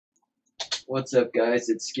What's up guys,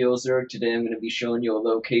 it's Skillzerk. Today I'm going to be showing you a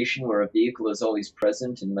location where a vehicle is always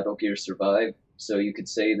present in Metal Gear Survive. So you could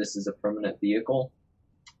say this is a permanent vehicle.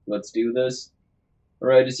 Let's do this.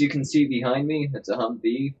 Alright, as you can see behind me, it's a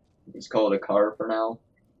Humvee. Let's call it a car for now.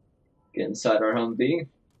 Get inside our Humvee.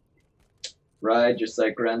 Ride just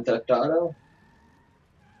like Grand Theft Auto.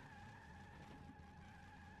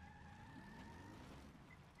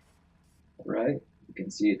 Alright, you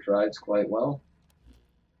can see it drives quite well.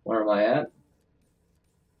 Where am I at?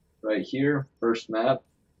 Right here, first map.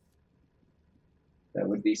 That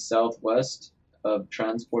would be southwest of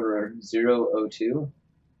Transporter 002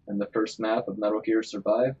 and the first map of Metal Gear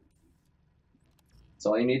Survive. That's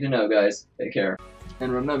all you need to know, guys. Take care.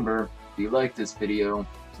 And remember, if you like this video,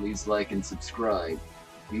 please like and subscribe.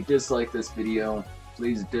 If you dislike this video,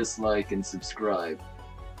 please dislike and subscribe.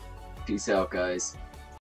 Peace out, guys.